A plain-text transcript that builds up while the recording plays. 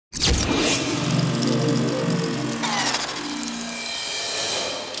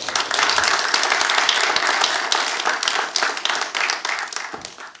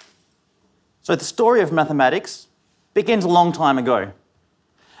So the story of mathematics begins a long time ago.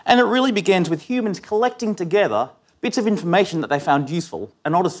 And it really begins with humans collecting together bits of information that they found useful,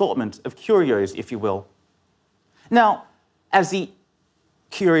 an odd assortment of curios, if you will. Now, as the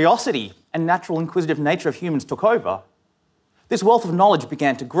curiosity and natural inquisitive nature of humans took over, this wealth of knowledge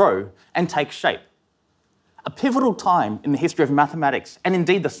began to grow and take shape. A pivotal time in the history of mathematics, and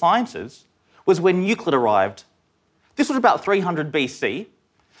indeed the sciences, was when Euclid arrived. This was about 300 BC,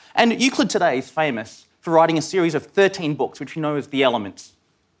 and Euclid today is famous for writing a series of 13 books, which we know as the Elements.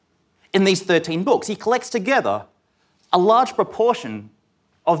 In these 13 books, he collects together a large proportion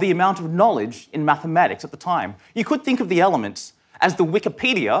of the amount of knowledge in mathematics at the time. You could think of the Elements as the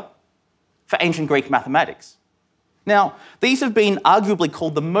Wikipedia for ancient Greek mathematics. Now, these have been arguably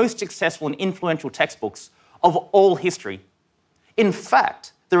called the most successful and influential textbooks of all history. In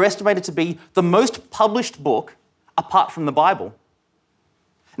fact, they're estimated to be the most published book apart from the Bible.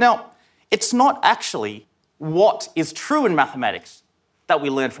 Now, it's not actually what is true in mathematics that we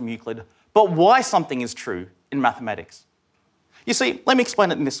learn from Euclid, but why something is true in mathematics. You see, let me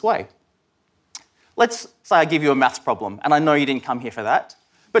explain it in this way. Let's say I give you a maths problem, and I know you didn't come here for that,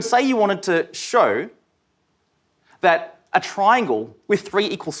 but say you wanted to show that a triangle with 3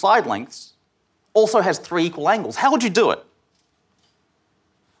 equal side lengths also has 3 equal angles. How would you do it?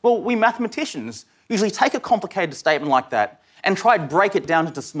 Well, we mathematicians usually take a complicated statement like that and try to break it down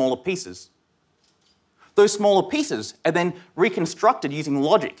into smaller pieces. Those smaller pieces are then reconstructed using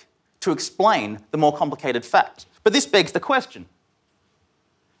logic to explain the more complicated fact. But this begs the question,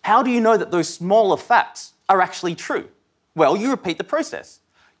 how do you know that those smaller facts are actually true? Well, you repeat the process.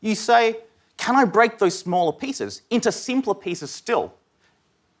 You say, can I break those smaller pieces into simpler pieces still?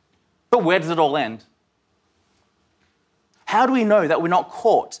 But where does it all end? How do we know that we're not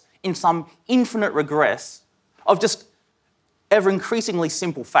caught in some infinite regress of just ever-increasingly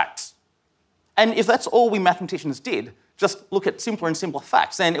simple facts? And if that's all we mathematicians did, just look at simpler and simpler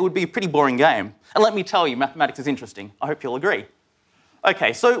facts, then it would be a pretty boring game. And let me tell you, mathematics is interesting. I hope you'll agree.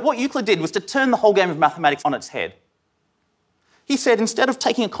 Okay, so what Euclid did was to turn the whole game of mathematics on its head. He said, instead of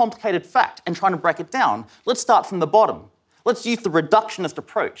taking a complicated fact and trying to break it down, let's start from the bottom. Let's use the reductionist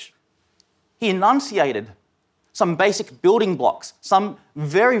approach. He enunciated some basic building blocks, some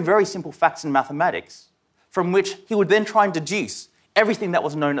very, very simple facts in mathematics, from which he would then try and deduce everything that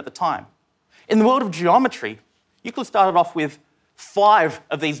was known at the time. In the world of geometry, Euclid started off with 5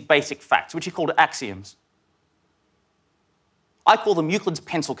 of these basic facts, which he called axioms. I call them Euclid's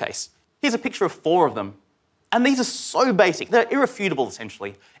Pencilcase. Here's a picture of 4 of them. And these are so basic, they're irrefutable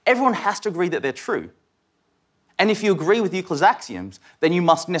essentially. Everyone has to agree that they're true. And if you agree with Euclid's axioms, then you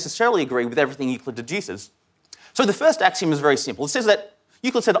must necessarily agree with everything Euclid deduces. So the first axiom is very simple. It says that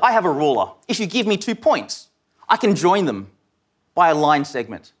Euclid said, I have a ruler. If you give me 2 points, I can join them by a line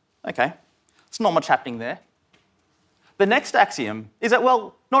segment. Okay, there's not much happening there. The next axiom is that,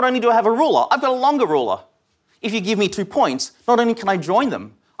 well, not only do I have a ruler, I've got a longer ruler. If you give me 2 points, not only can I join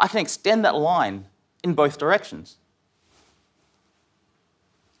them, I can extend that line in both directions.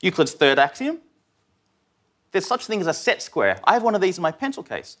 Euclid's third axiom, there's such thing as a set square. I have one of these in my pencil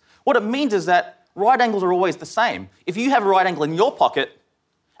case. What it means is that right angles are always the same. If you have a right angle in your pocket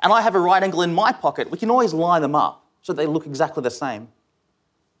and I have a right angle in my pocket, we can always line them up so they look exactly the same.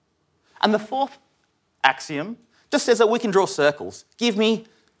 And the fourth axiom just says that we can draw circles. Give me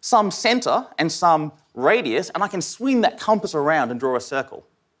some centre and some radius, and I can swing that compass around and draw a circle.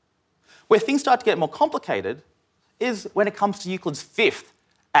 Where things start to get more complicated is when it comes to Euclid's 5th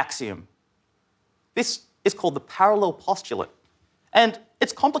axiom. This is called the parallel postulate. And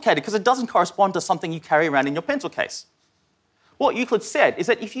it's complicated because it doesn't correspond to something you carry around in your pencil case. What Euclid said is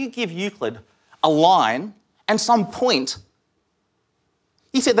that if you give Euclid a line and some point,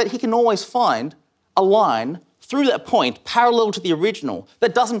 he said that he can always find a line through that point parallel to the original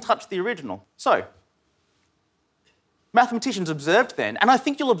that doesn't touch the original. So, mathematicians observed then, and I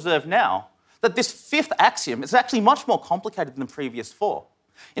think you'll observe now, that this 5th axiom is actually much more complicated than the previous 4.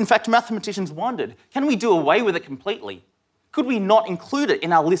 In fact, mathematicians wondered, can we do away with it completely? Could we not include it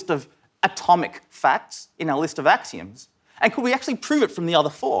in our list of atomic facts, in our list of axioms? And could we actually prove it from the other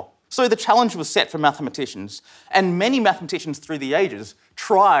 4? So the challenge was set for mathematicians, and many mathematicians through the ages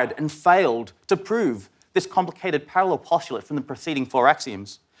tried and failed to prove this complicated parallel postulate from the preceding 4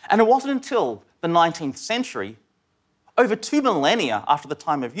 axioms. And it wasn't until the 19th century, over 2 millennia after the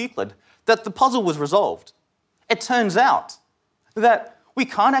time of Euclid, that the puzzle was resolved. It turns out that we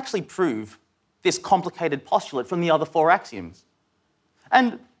can't actually prove this complicated postulate from the other 4 axioms.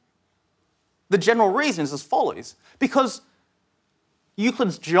 And the general reason is as follows. Because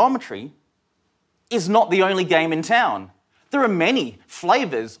Euclid's geometry is not the only game in town. There are many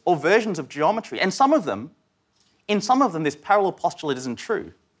flavours or versions of geometry, and in some of them, this parallel postulate isn't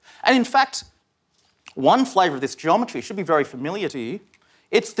true. And in fact, one flavour of this geometry should be very familiar to you.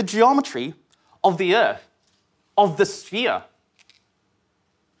 It's the geometry of the Earth, of the sphere.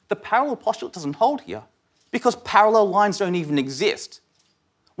 The parallel postulate doesn't hold here because parallel lines don't even exist.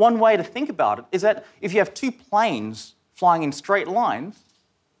 One way to think about it is that if you have two planes flying in straight lines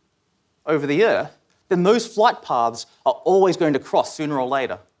over the Earth, then those flight paths are always going to cross sooner or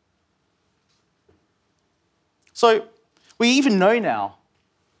later. So we even know now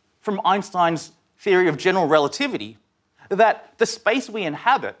from Einstein's theory of general relativity that the space we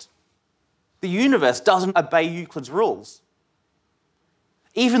inhabit, the universe, doesn't obey Euclid's rules.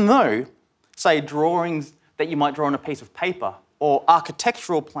 Even though, say, drawings that you might draw on a piece of paper, or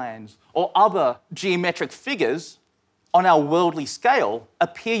architectural plans, or other geometric figures on our worldly scale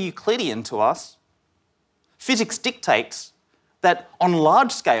appear Euclidean to us, physics dictates that on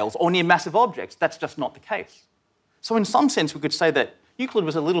large scales or near massive objects, that's just not the case. So in some sense, we could say that Euclid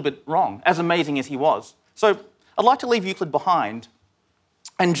was a little bit wrong, as amazing as he was. So I'd like to leave Euclid behind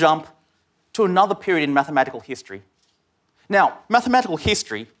and jump to another period in mathematical history. Now, mathematical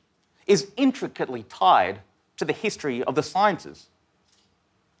history is intricately tied to the history of the sciences.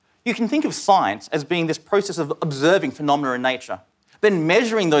 You can think of science as being this process of observing phenomena in nature, then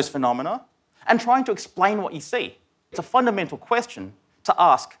measuring those phenomena and trying to explain what you see. It's a fundamental question to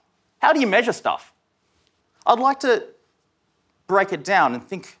ask, how do you measure stuff? I'd like to break it down and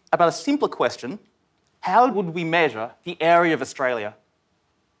think about a simpler question. How would we measure the area of Australia?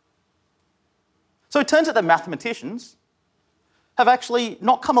 So it turns out that mathematicians have actually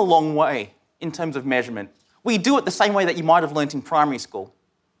not come a long way in terms of measurement. We do it the same way that you might have learnt in primary school.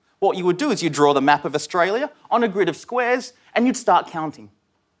 What you would do is you'd draw the map of Australia on a grid of squares and you'd start counting.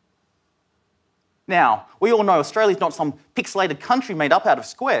 Now, we all know Australia's not some pixelated country made up out of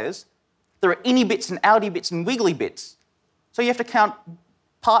squares. There are inny bits and outy bits and wiggly bits. So you have to count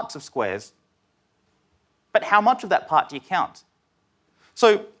parts of squares. But how much of that part do you count?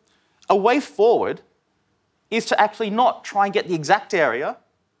 So a way forward is to actually not try and get the exact area,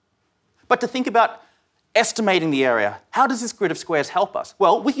 but to think about estimating the area. How does this grid of squares help us?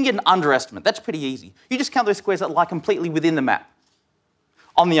 Well, we can get an underestimate. That's pretty easy. You just count those squares that lie completely within the map.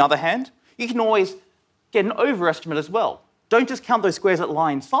 On the other hand, you can always get an overestimate as well. Don't just count those squares that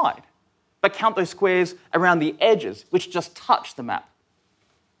lie inside, but count those squares around the edges, which just touch the map.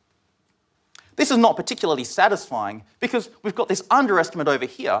 This is not particularly satisfying because we've got this underestimate over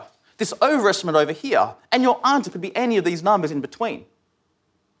here, this overestimate over here, and your answer could be any of these numbers in between.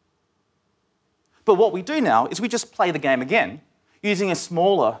 But what we do now is we just play the game again using a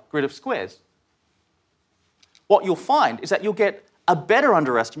smaller grid of squares. What you'll find is that you'll get a better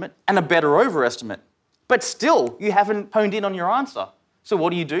underestimate and a better overestimate, but still you haven't honed in on your answer. So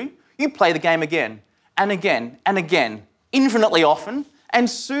what do? You play the game again and again and again, infinitely often, and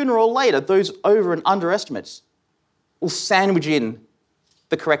sooner or later those over and underestimates will sandwich in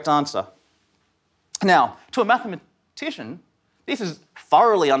the correct answer. Now, to a mathematician, this is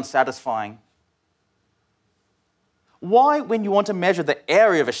thoroughly unsatisfying. Why, when you want to measure the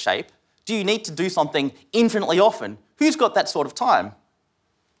area of a shape, do you need to do something infinitely often? Who's got that sort of time?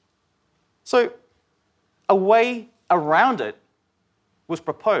 So a way around it was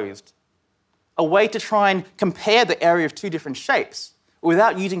proposed, a way to try and compare the area of two different shapes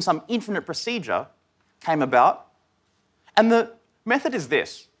without using some infinite procedure came about. And the method is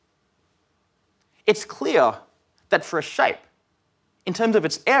this. It's clear that for a shape, in terms of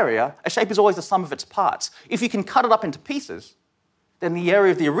its area, a shape is always the sum of its parts. If you can cut it up into pieces, then the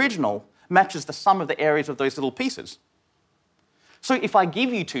area of the original matches the sum of the areas of those little pieces. So if I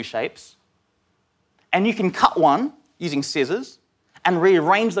give you two shapes, and you can cut one using scissors and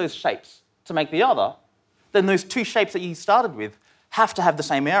rearrange those shapes to make the other, then those two shapes that you started with have to have the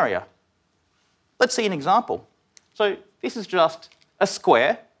same area. Let's see an example. So this is just a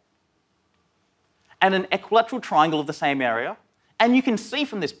square and an equilateral triangle of the same area. And you can see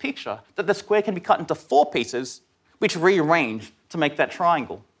from this picture that the square can be cut into 4 pieces, which rearrange to make that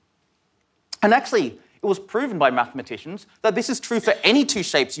triangle. And actually, it was proven by mathematicians that this is true for any two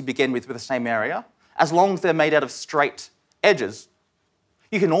shapes you begin with the same area, as long as they're made out of straight edges.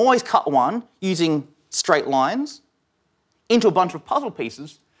 You can always cut one using straight lines into a bunch of puzzle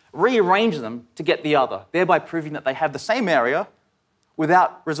pieces, rearrange them to get the other, thereby proving that they have the same area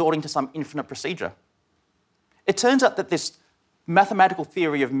without resorting to some infinite procedure. It turns out that this mathematical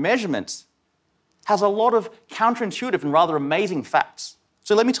theory of measurements has a lot of counterintuitive and rather amazing facts.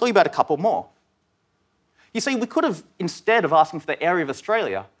 So let me tell you about a couple more. You see, we could have, instead of asking for the area of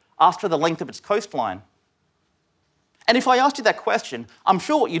Australia, asked for the length of its coastline. And if I asked you that question, I'm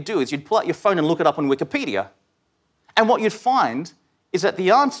sure what you'd do is you'd pull out your phone and look it up on Wikipedia. And what you'd find is that the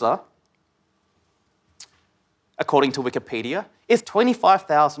answer, according to Wikipedia, is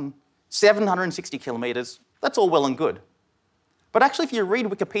 25,760 kilometres. That's all well and good. But actually, if you read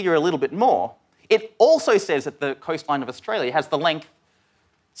Wikipedia a little bit more, it also says that the coastline of Australia has the length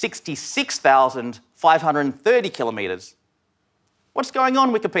 66,530 kilometres. What's going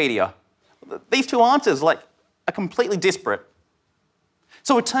on, Wikipedia? These two answers are completely disparate.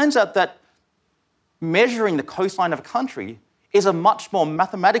 So it turns out that measuring the coastline of a country is a much more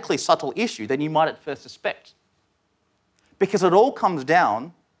mathematically subtle issue than you might at first suspect. Because it all comes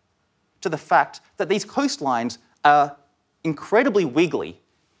down to the fact that these coastlines are incredibly wiggly.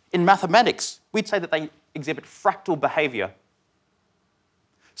 In mathematics, we'd say that they exhibit fractal behaviour.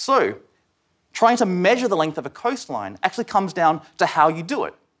 So, trying to measure the length of a coastline actually comes down to how you do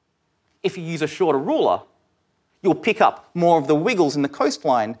it. If you use a shorter ruler, you'll pick up more of the wiggles in the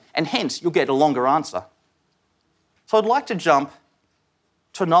coastline, and hence you'll get a longer answer. So I'd like to jump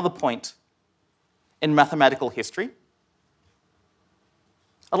to another point in mathematical history.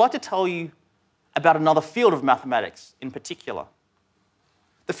 I'd like to tell you about another field of mathematics in particular.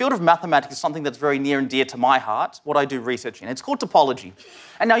 The field of mathematics is something that's very near and dear to my heart, what I do research in. It's called topology.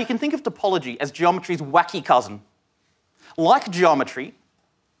 And now you can think of topology as geometry's wacky cousin. Like geometry,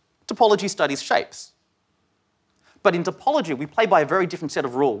 topology studies shapes. But in topology, we play by a very different set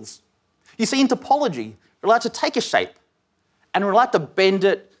of rules. You see, in topology, we're allowed to take a shape, and we're allowed to bend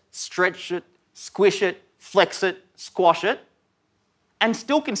it, stretch it, squish it, flex it, squash it, and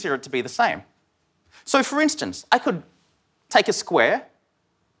still consider it to be the same. So for instance, I could take a square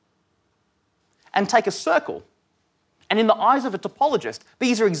and take a circle, and in the eyes of a topologist,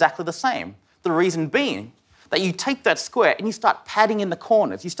 these are exactly the same. The reason being that you take that square and you start padding in the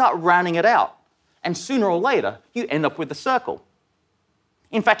corners, you start rounding it out, and sooner or later, you end up with a circle.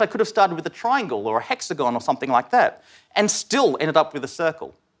 In fact, I could have started with a triangle or a hexagon or something like that, and still ended up with a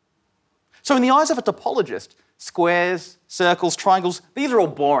circle. So in the eyes of a topologist, squares, circles, triangles, these are all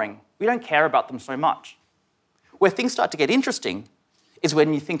boring. We don't care about them so much. Where things start to get interesting is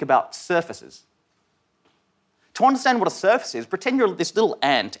when you think about surfaces. To understand what a surface is, pretend you're this little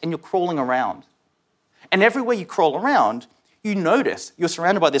ant and you're crawling around. And everywhere you crawl around, you notice you're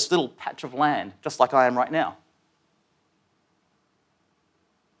surrounded by this little patch of land, just like I am right now.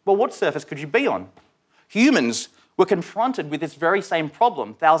 Well, what surface could you be on? Humans were confronted with this very same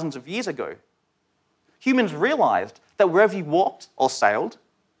problem thousands of years ago. Humans realised that wherever you walked or sailed,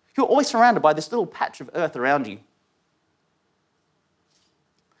 you were always surrounded by this little patch of earth around you.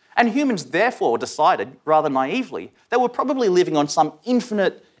 And humans therefore decided, rather naively, that we're probably living on some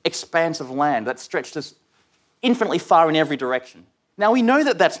infinite expanse of land that stretched us infinitely far in every direction. Now we know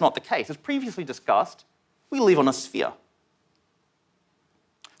that that's not the case. As previously discussed, we live on a sphere.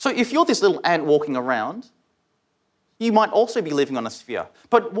 So if you're this little ant walking around, you might also be living on a sphere.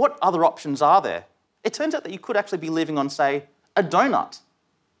 But what other options are there? It turns out that you could actually be living on, say, a donut,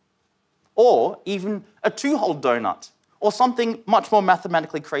 or even a two-hole donut, or something much more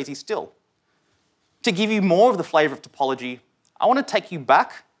mathematically crazy still. To give you more of the flavour of topology, I want to take you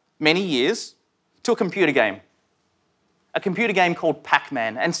back many years to a computer game called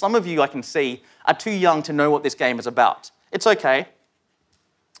Pac-Man. And some of you, I can see, are too young to know what this game is about. It's okay.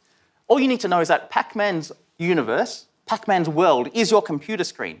 All you need to know is that Pac-Man's universe, Pac-Man's world, is your computer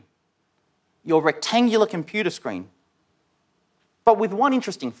screen, your rectangular computer screen. But with one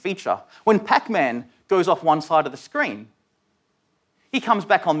interesting feature. When Pac-Man goes off one side of the screen, he comes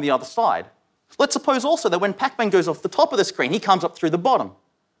back on the other side. Let's suppose also that when Pac-Man goes off the top of the screen, he comes up through the bottom.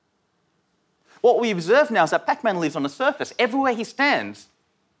 What we observe now is that Pac-Man lives on a surface. Everywhere he stands,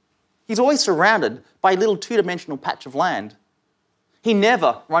 he's always surrounded by a little two-dimensional patch of land. He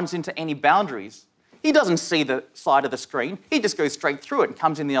never runs into any boundaries. He doesn't see the side of the screen. He just goes straight through it and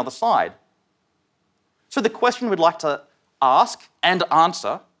comes in the other side. So the question we'd like to ask and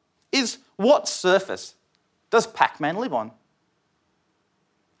answer is, what surface does Pac-Man live on?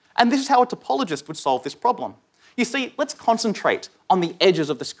 And this is how a topologist would solve this problem. You see, let's concentrate on the edges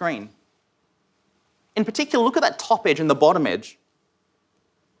of the screen. In particular, look at that top edge and the bottom edge.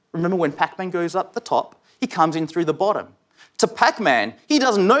 Remember, when Pac-Man goes up the top, he comes in through the bottom. To Pac-Man, he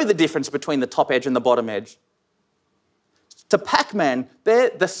doesn't know the difference between the top edge and the bottom edge. To Pac-Man, they're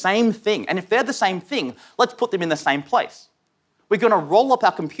the same thing. And if they're the same thing, let's put them in the same place. We're going to roll up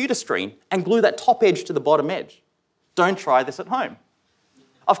our computer screen and glue that top edge to the bottom edge. Don't try this at home.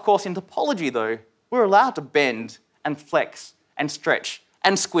 Of course, in topology, though, we're allowed to bend and flex and stretch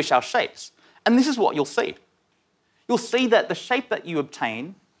and squish our shapes. And this is what you'll see. You'll see that the shape that you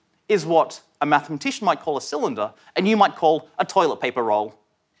obtain is what a mathematician might call a cylinder, and you might call a toilet paper roll.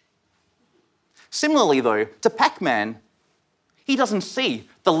 Similarly, though, to Pac-Man, he doesn't see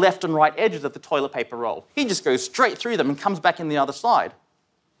the left and right edges of the toilet paper roll. He just goes straight through them and comes back in the other side.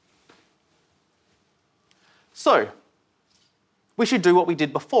 So, we should do what we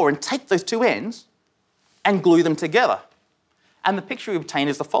did before and take those two ends and glue them together. And the picture we obtain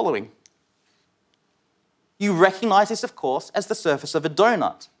is the following. You recognise this, of course, as the surface of a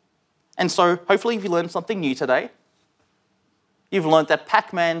donut. And so, hopefully, if you learned something new today, you've learnt that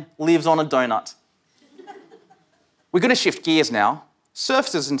Pac-Man lives on a donut. We're going to shift gears now.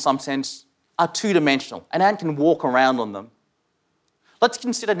 Surfaces, in some sense, are two-dimensional. An ant can walk around on them. Let's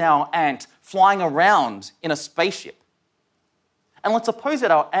consider now an ant flying around in a spaceship. And let's suppose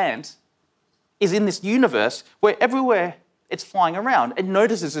that our ant is in this universe where everywhere it's flying around, it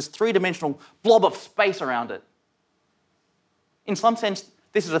notices this three-dimensional blob of space around it. In some sense,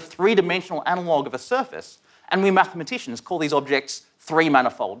 this is a three-dimensional analogue of a surface, and we mathematicians call these objects three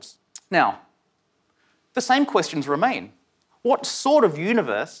manifolds. Now, the same questions remain. What sort of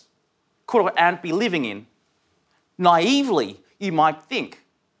universe could an ant be living in? Naively, you might think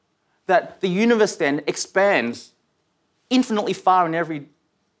that the universe then expands infinitely far in every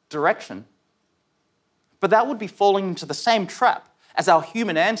direction. But that would be falling into the same trap as our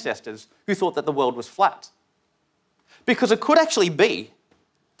human ancestors who thought that the world was flat. Because it could actually be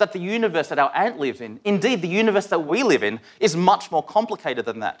that the universe that our ant lives in, indeed the universe that we live in, is much more complicated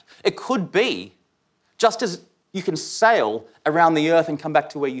than that. It could be, just as you can sail around the Earth and come back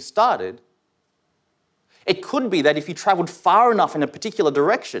to where you started, it could be that if you travelled far enough in a particular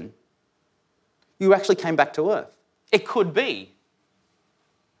direction, you actually came back to Earth. It could be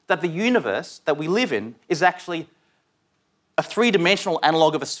that the universe that we live in is actually a three-dimensional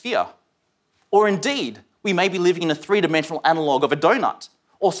analogue of a sphere. Or indeed, we may be living in a three-dimensional analogue of a donut,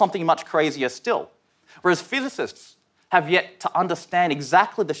 or something much crazier still. Whereas physicists have yet to understand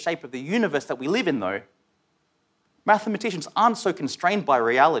exactly the shape of the universe that we live in, though, mathematicians aren't so constrained by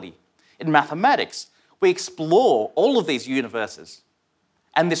reality. In mathematics, we explore all of these universes,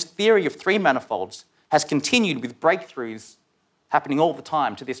 and this theory of three manifolds has continued with breakthroughs happening all the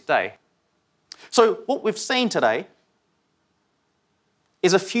time to this day. So what we've seen today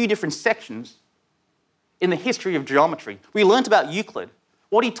is a few different sections in the history of geometry. We learnt about Euclid,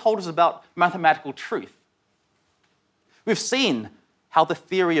 what he told us about mathematical truth. We've seen how the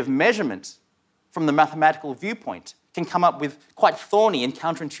theory of measurement from the mathematical viewpoint can come up with quite thorny and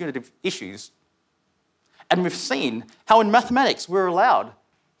counterintuitive issues. And we've seen how in mathematics we're allowed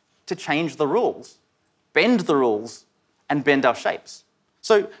to change the rules, bend the rules, and bend our shapes.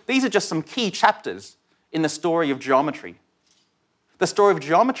 So these are just some key chapters in the story of geometry. The story of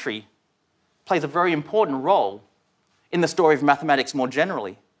geometry plays a very important role in the story of mathematics more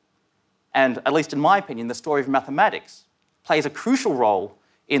generally. And at least in my opinion, the story of mathematics plays a crucial role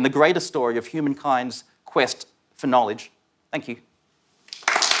in the greater story of humankind's quest for knowledge. Thank you.